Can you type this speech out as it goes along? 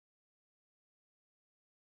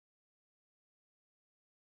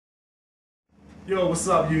Yo, what's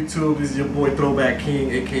up YouTube? This is your boy Throwback King,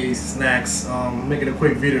 aka Snacks. Making a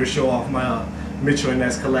quick video to show off my Mitchell and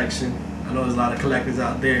Ness collection. I know there's a lot of collectors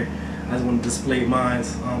out there. I just want to display mine.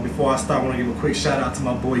 Before I start, I want to give a quick shout out to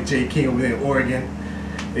my boy J King over there in Oregon.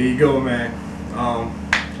 There you go, man. I'm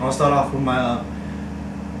gonna start off with my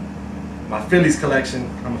my Phillies collection.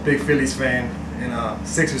 I'm a big Phillies fan and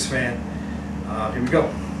Sixers fan. Here we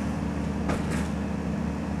go.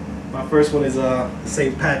 My first one is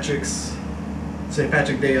St. Patrick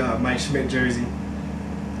Day Mike Schmidt jersey.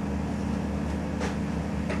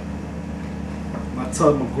 My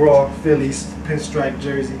Tug McGraw Phillies pinstripe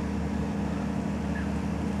jersey.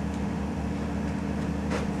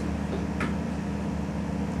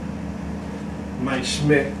 Mike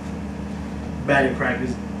Schmidt batting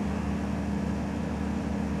practice.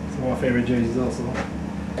 It's one of my favorite jerseys also.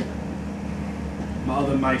 My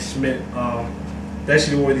other Mike Schmidt, they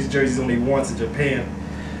actually wore these jerseys only once in Japan.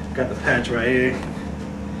 Got the patch right here.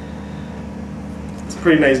 It's a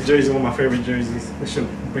pretty nice jersey, one of my favorite jerseys. I should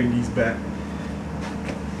bring these back.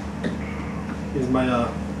 Here's my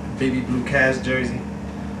baby blue Cavs jersey.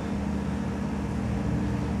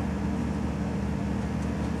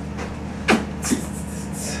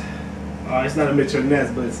 It's not a Mitchell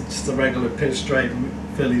Ness, but it's just a regular pinstripe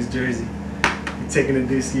Phillies jersey. I'm taking it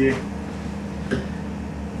this year.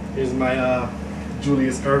 Here's my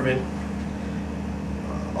Julius Erving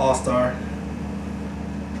All-Star.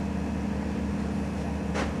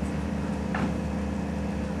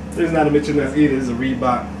 This is not a Mitchell Ness either, it's a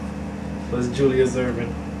Reebok. So it's Julius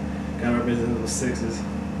Erving. Got representing the Sixers.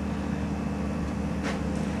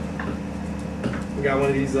 We got one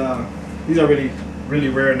of these are really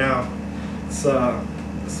rare now. It's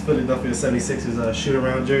Philadelphia 76ers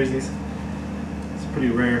shoot-around jerseys. It's pretty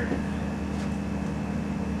rare.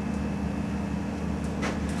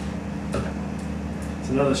 It's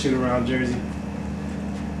another shoot-around jersey.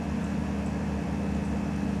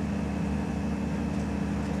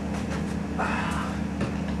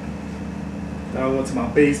 Now I went to my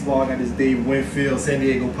baseball. I got this Dave Winfield San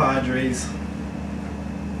Diego Padres.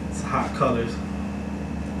 It's hot colors.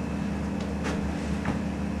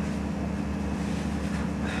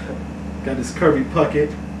 Got this Kirby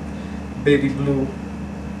Puckett baby blue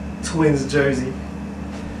Twins jersey.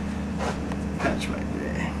 Patch right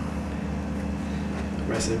there.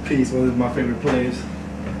 Rest in peace, one of my favorite players.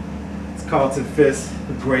 It's Carlton Fisk,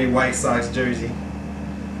 the gray White Sox jersey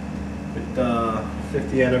with the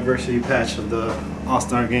 50th anniversary patch of the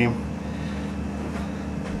All-Star game.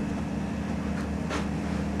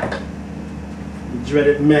 The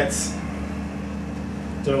dreaded Mets,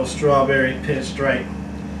 Joe Strawberry pinstripe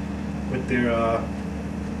with their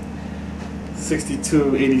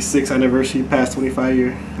 62-86 anniversary patch,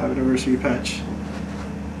 25-year anniversary patch.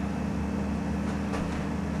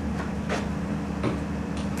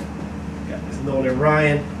 Got this Nolan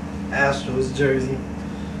Ryan Astros jersey.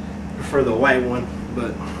 Prefer the white one,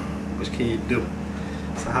 but what can you do?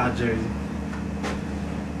 It's a hot jersey.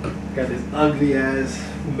 Got this ugly ass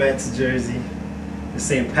Mets jersey, the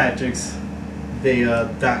St. Patrick's Day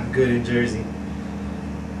Doc Gooden jersey.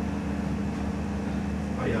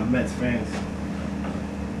 Oh y'all Mets fans.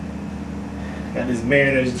 Got this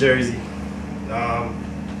Mariners jersey.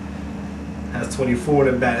 Has 24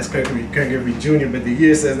 in the back. That's Kirk Griffey Jr. But the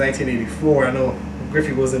year says 1984. I know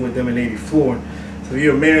Griffey wasn't with them in ¡84. So if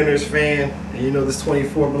you're a Mariners fan and you know this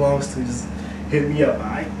 24 belongs to, just hit me up,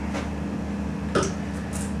 alright?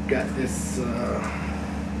 Got this, of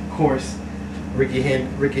course, Ricky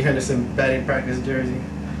Henderson batting practice jersey.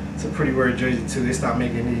 It's a pretty rare jersey too. They stopped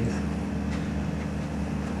making these.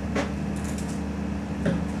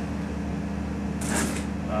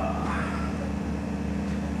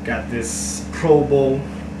 Got this Pro Bowl.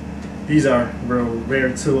 These are real rare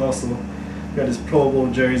too also. Got this Pro Bowl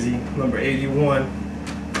jersey, number 81.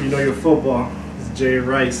 You know your football. It's Jerry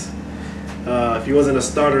Rice. If he wasn't a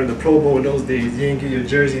starter in the Pro Bowl in those days, you didn't get your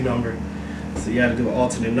jersey number. So you had to do an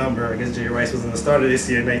alternate number. I guess Jerry Rice wasn't a starter this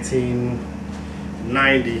year,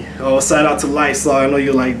 1990. Oh, shout out to Lysol. I know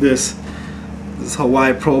you like this. This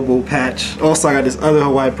Hawaii Pro Bowl patch. Also, I got this other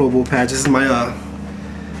Hawaii Pro Bowl patch. This is my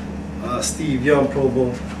Steve Young Pro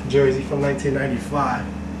Bowl jersey from 1995.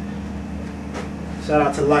 Shout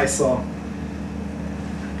out to Lysol.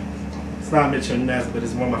 It's not Mitchell Ness, but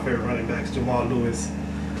it's one of my favorite running backs, Jamal Lewis,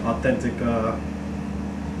 authentic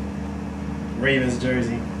Ravens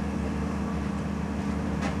jersey.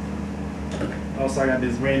 Also, I got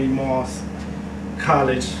this Randy Moss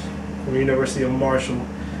College from the University of Marshall.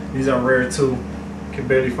 These are rare too. You can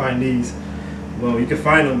barely find these. Well, you can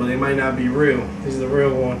find them, but they might not be real. This is the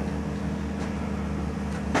real one.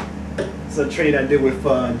 It's a trade I did with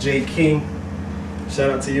J King. Shout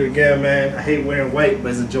out to you again, man. I hate wearing white,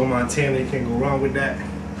 but it's a Joe Montana. You can't go wrong with that.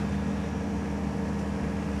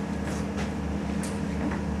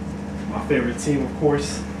 My favorite team, of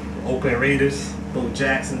course, the Oakland Raiders. Bo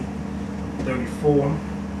Jackson, 34. One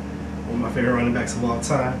of my favorite running backs of all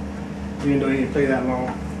time, even though he didn't play that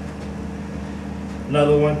long.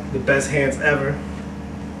 Another one, the best hands ever,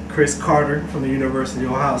 Chris Carter from the University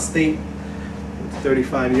of Ohio State.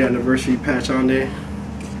 35-year anniversary patch on there.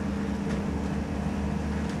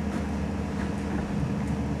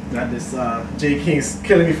 Got this, Jay King's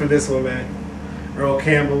killing me for this one, man. Earl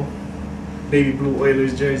Campbell, baby blue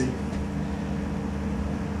Oilers jersey.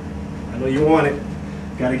 I know you want it.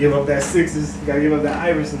 Gotta give up that Sixers, gotta give up that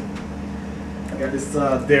Iverson. I got this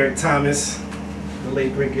Derek Thomas, the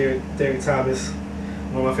late great Derek Thomas,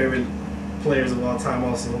 one of my favorite players of all time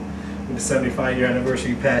also, with the 75-year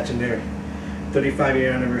anniversary patch in there.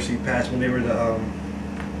 35-year anniversary patch when they were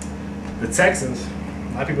the Texans. A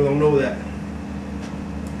lot of people don't know that.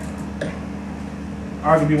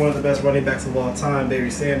 Arguably one of the best running backs of all time,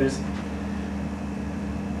 Barry Sanders.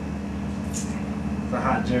 It's a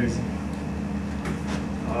hot jersey.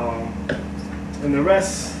 And the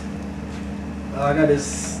rest, I got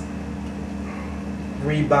this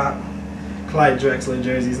Reebok Clyde Drexler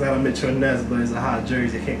jersey. It's not a Mitchell Ness, but it's a hot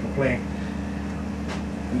jersey. I can't complain.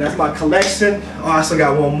 And that's my collection. Oh, I still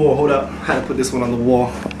got one more. Hold up. I had to put this one on the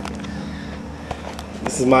wall.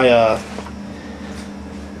 This is my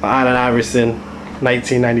Allen Iverson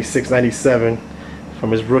 1996-97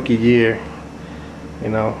 from his rookie year. You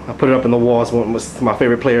know, I put it up in the wall. It's my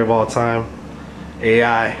favorite player of all time.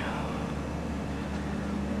 AI.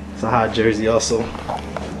 It's a hot jersey also.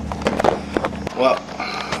 Well,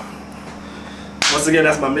 once again,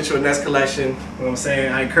 that's my Mitchell and Ness collection. You know what I'm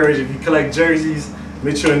saying? I encourage you, if you collect jerseys,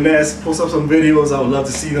 Mitchell and Ness, post up some videos. I would love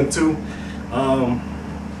to see them too.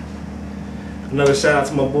 Another shout out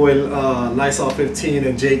to my boy Lysol 15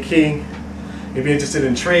 and Jay King. If you're interested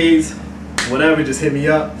in trades, whatever, just hit me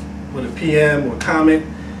up with a PM or comment.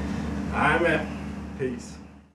 Alright, man. Peace.